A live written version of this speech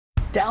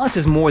Dallas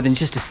is more than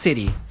just a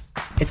city.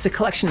 It's a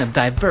collection of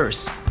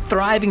diverse,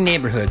 thriving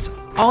neighborhoods,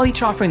 all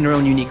each offering their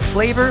own unique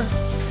flavor,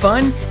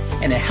 fun,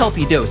 and a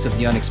healthy dose of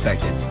the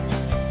unexpected.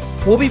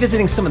 We'll be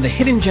visiting some of the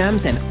hidden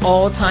gems and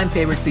all-time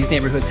favorites these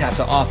neighborhoods have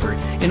to offer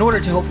in order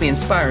to hopefully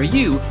inspire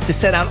you to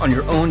set out on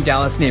your own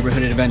Dallas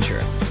neighborhood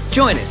adventure.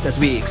 Join us as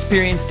we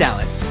experience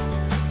Dallas.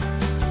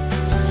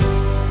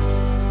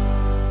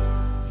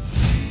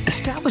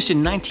 Established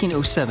in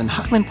 1907,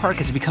 Highland Park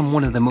has become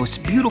one of the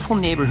most beautiful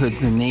neighborhoods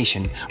in the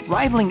nation,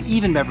 rivaling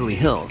even Beverly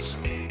Hills.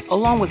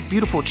 Along with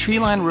beautiful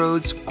tree-lined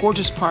roads,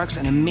 gorgeous parks,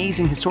 and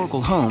amazing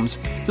historical homes,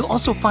 you'll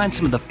also find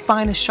some of the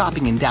finest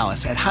shopping in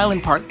Dallas at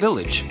Highland Park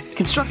Village.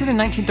 Constructed in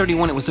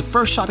 1931, it was the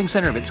first shopping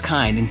center of its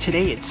kind, and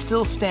today it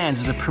still stands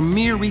as a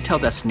premier retail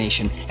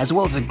destination, as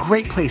well as a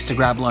great place to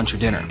grab lunch or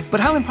dinner. But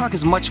Highland Park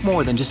is much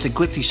more than just a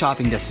glitzy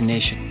shopping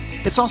destination.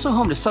 It's also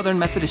home to Southern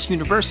Methodist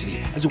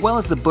University, as well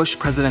as the Bush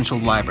Presidential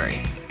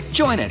Library.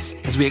 Join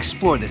us as we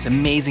explore this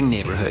amazing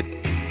neighborhood.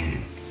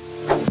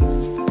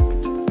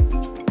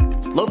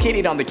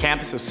 Located on the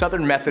campus of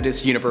Southern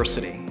Methodist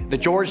University, the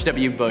George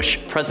W. Bush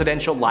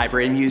Presidential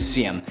Library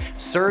Museum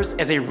serves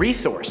as a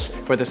resource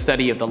for the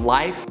study of the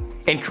life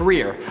and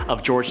career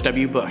of George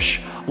W. Bush,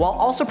 while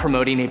also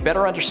promoting a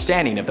better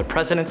understanding of the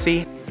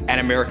presidency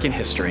and American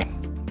history.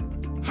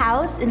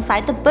 Housed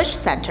inside the Bush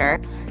Center,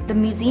 the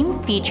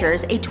museum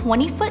features a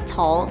 20-foot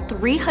tall,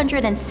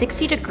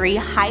 360-degree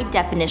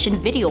high-definition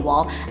video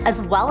wall,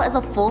 as well as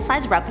a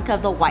full-size replica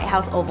of the White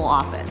House Oval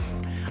Office.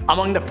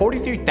 Among the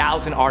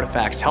 43,000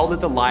 artifacts held at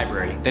the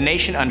library, the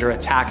Nation Under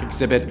Attack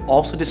exhibit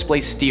also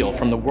displays steel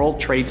from the World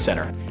Trade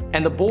Center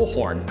and the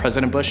bullhorn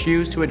President Bush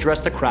used to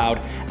address the crowd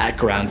at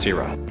Ground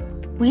Zero.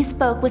 We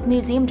spoke with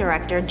Museum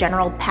Director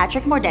General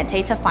Patrick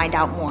Mordente to find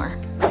out more.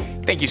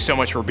 Thank you so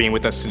much for being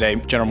with us today,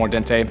 General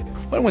Mordente.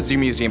 When was the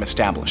museum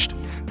established?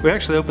 We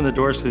actually opened the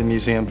doors to the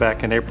museum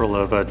back in April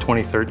of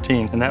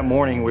 2013, and that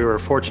morning we were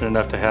fortunate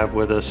enough to have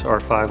with us our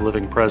 5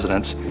 living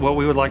presidents. What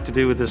we would like to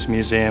do with this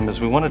museum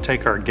is we want to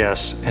take our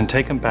guests and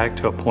take them back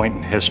to a point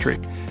in history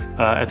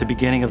at the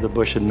beginning of the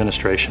Bush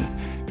administration.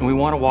 And we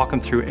want to walk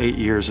them through 8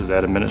 years of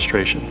that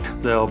administration.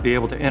 They'll be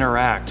able to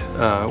interact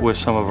with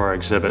some of our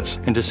exhibits.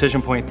 In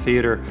Decision Point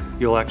Theater,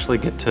 you'll actually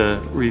get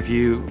to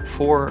review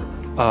 4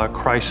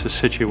 crisis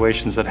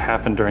situations that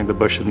happened during the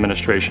Bush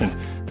administration.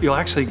 You'll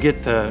actually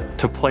get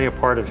to play a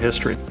part of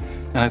history.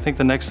 And I think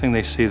the next thing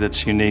they see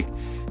that's unique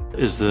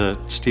is the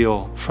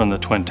steel from the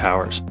Twin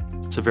Towers.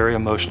 It's a very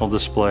emotional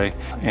display,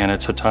 and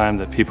it's a time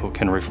that people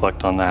can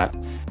reflect on that.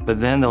 But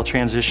then they'll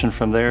transition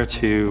from there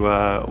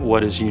to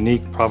what is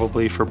unique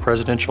probably for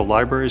presidential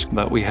libraries,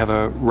 but we have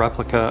a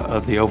replica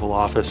of the Oval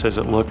Office as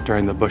it looked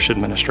during the Bush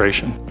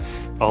administration,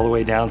 all the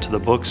way down to the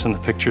books and the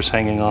pictures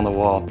hanging on the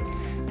wall.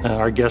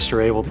 Our guests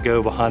are able to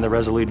go behind the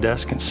Resolute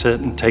desk and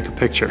sit and take a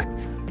picture.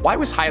 Why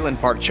was Highland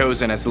Park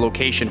chosen as the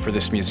location for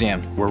this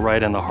museum? We're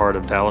right in the heart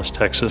of Dallas,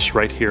 Texas,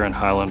 right here in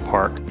Highland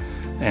Park,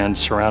 and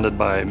surrounded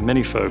by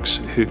many folks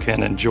who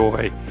can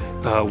enjoy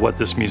what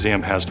this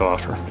museum has to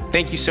offer.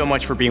 Thank you so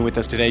much for being with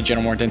us today,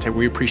 General Mordente.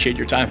 We appreciate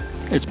your time.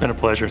 It's been a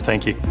pleasure.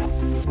 Thank you.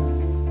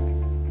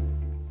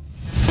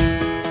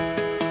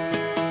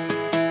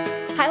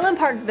 Highland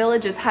Park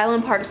Village is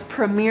Highland Park's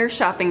premier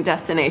shopping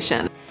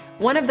destination.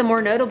 One of the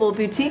more notable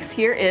boutiques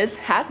here is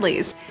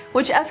Hadley's,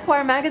 which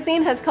Esquire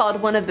magazine has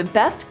called one of the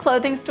best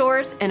clothing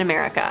stores in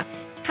America.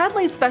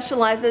 Hadley's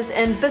specializes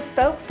in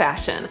bespoke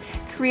fashion,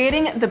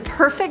 creating the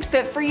perfect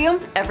fit for you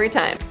every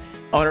time.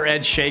 Owner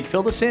Ed Shake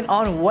filled us in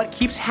on what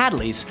keeps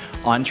Hadley's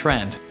on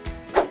trend.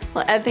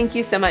 Well, Ed, thank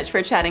you so much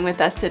for chatting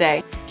with us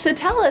today. So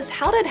tell us,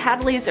 how did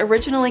Hadley's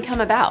originally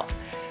come about?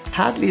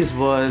 Hadley's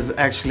was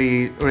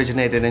actually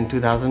originated in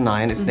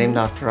 2009. It's named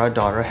after our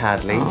daughter,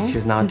 Hadley.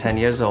 She's now 10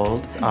 years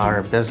old.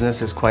 Our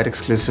business is quite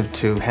exclusive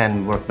to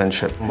hand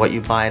workmanship. What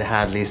you buy at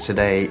Hadley's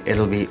today,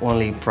 it'll be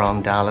only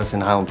from Dallas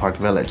and Highland Park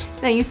Village.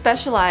 Now, you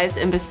specialize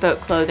in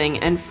bespoke clothing,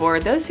 and for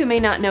those who may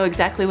not know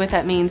exactly what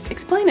that means,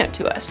 explain it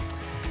to us.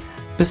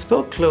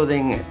 Bespoke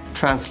clothing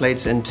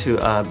translates into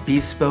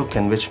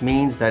bespoken, which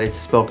means that it's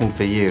spoken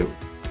for you.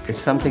 It's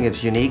something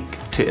that's unique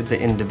to the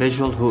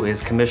individual who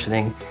is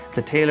commissioning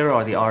the tailor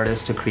or the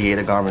artist to create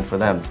a garment for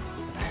them.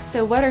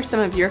 So what are some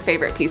of your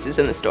favorite pieces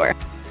in the store?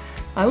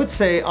 I would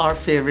say our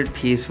favorite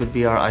piece would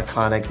be our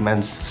iconic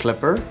men's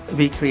slipper.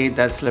 We create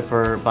that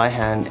slipper by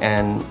hand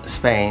in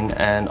Spain,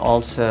 and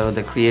also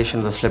the creation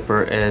of the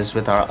slipper is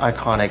with our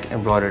iconic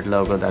embroidered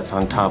logo that's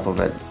on top of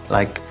it.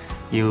 Like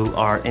you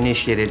are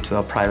initiated to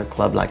a private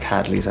club like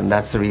Hadley's, and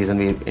that's the reason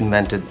we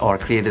invented or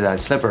created that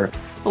slipper.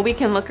 Well, we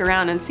can look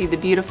around and see the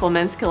beautiful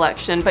men's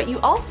collection, but you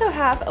also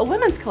have a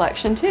women's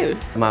collection too.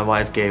 My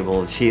wife,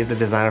 Gable, she is the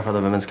designer for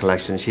the women's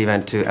collection. She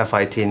went to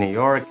FIT in New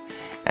York,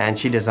 and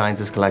she designs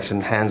this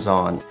collection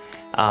hands-on.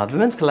 The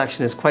women's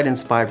collection is quite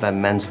inspired by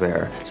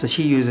menswear, so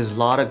she uses a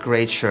lot of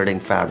great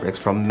shirting fabrics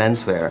from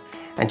menswear,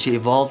 and she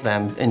evolved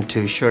them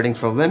into shirtings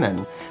for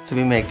women. So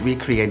we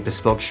create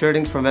bespoke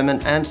shirtings for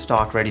women and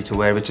stock ready to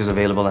wear, which is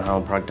available in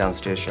Highland Park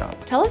downstairs shop.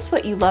 Tell us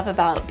what you love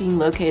about being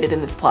located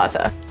in this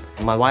plaza.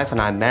 My wife and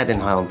I met in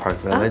Highland Park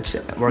Village,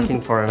 working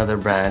for another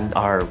brand.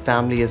 Our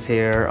family is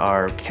here,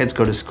 our kids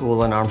go to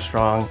school in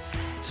Armstrong,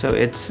 so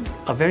it's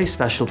a very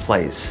special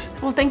place.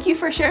 Well, thank you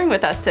for sharing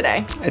with us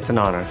today. It's an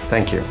honor.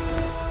 Thank you.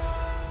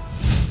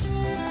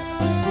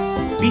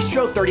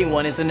 Bistro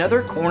 31 is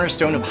another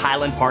cornerstone of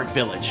Highland Park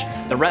Village.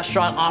 The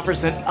restaurant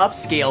offers an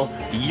upscale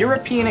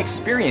European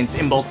experience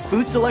in both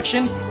food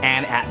selection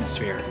and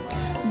atmosphere.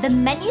 The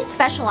menu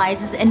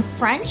specializes in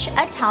French,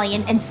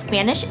 Italian, and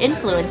Spanish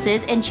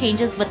influences and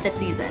changes with the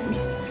seasons.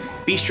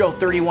 Bistro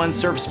 31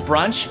 serves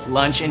brunch,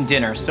 lunch, and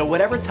dinner, so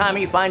whatever time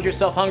you find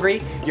yourself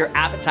hungry, your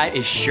appetite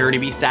is sure to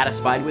be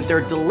satisfied with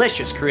their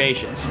delicious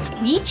creations.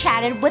 We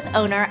chatted with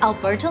owner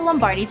Alberto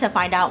Lombardi to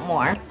find out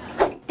more.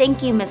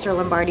 Thank you, Mr.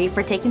 Lombardi,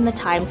 for taking the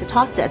time to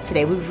talk to us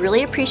today. We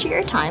really appreciate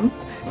your time.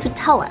 So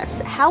tell us,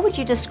 how would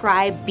you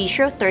describe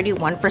Bistro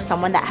 31 for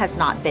someone that has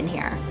not been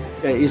here?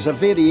 It's a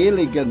very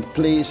elegant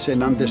place,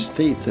 an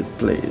understated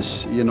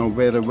place, you know,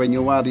 where when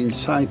you are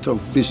inside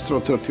of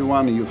Bistro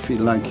 31, you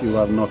feel like you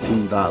are not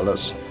in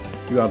Dallas.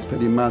 You are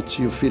pretty much,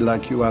 you feel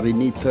like you are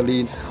in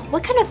Italy.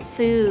 What kind of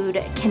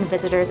food can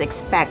visitors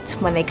expect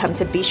when they come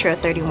to Bistro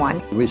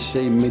 31? We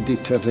say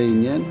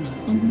Mediterranean.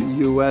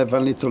 You have a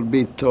little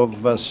bit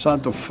of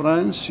south of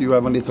France, you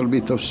have a little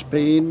bit of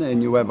Spain,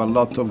 and you have a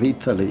lot of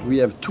Italy. We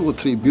have 2 or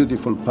 3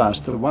 beautiful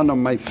pasta. One of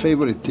my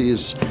favorite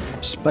is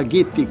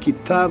spaghetti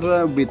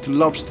chitarra with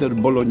lobster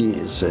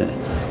bolognese.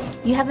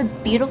 You have a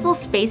beautiful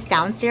space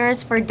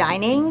downstairs for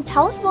dining.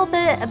 Tell us a little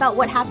bit about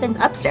what happens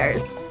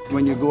upstairs.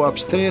 When you go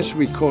upstairs,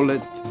 we call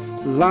it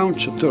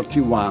Lounge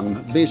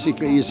 31.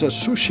 Basically, it's a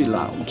sushi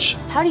lounge.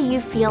 How do you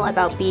feel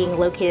about being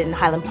located in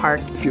Highland Park?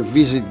 If you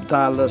visit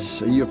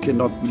Dallas, you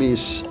cannot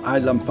miss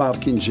Highland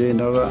Park in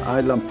general,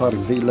 Highland Park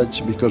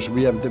Village, because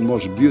we have the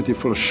most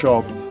beautiful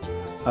shop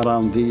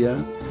around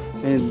here.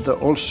 And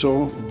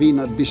also, being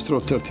at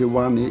Bistro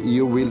 31,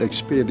 you will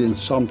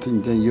experience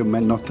something that you may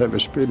not have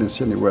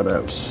experienced anywhere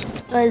else.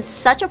 It was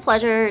such a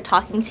pleasure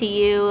talking to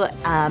you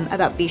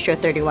about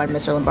Bistro 31,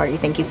 Mr. Lombardi.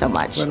 Thank you so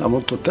much. Well, I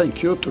want to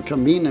thank you to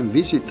come in and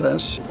visit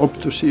us. Hope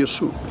to see you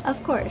soon.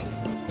 Of course.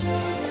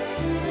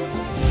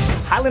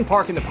 Highland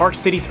Park and the Park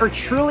Cities are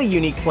truly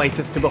unique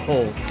places to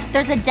behold.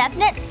 There's a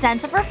definite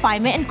sense of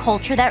refinement and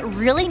culture that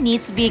really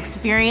needs to be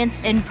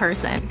experienced in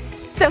person.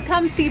 So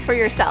come see for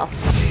yourself.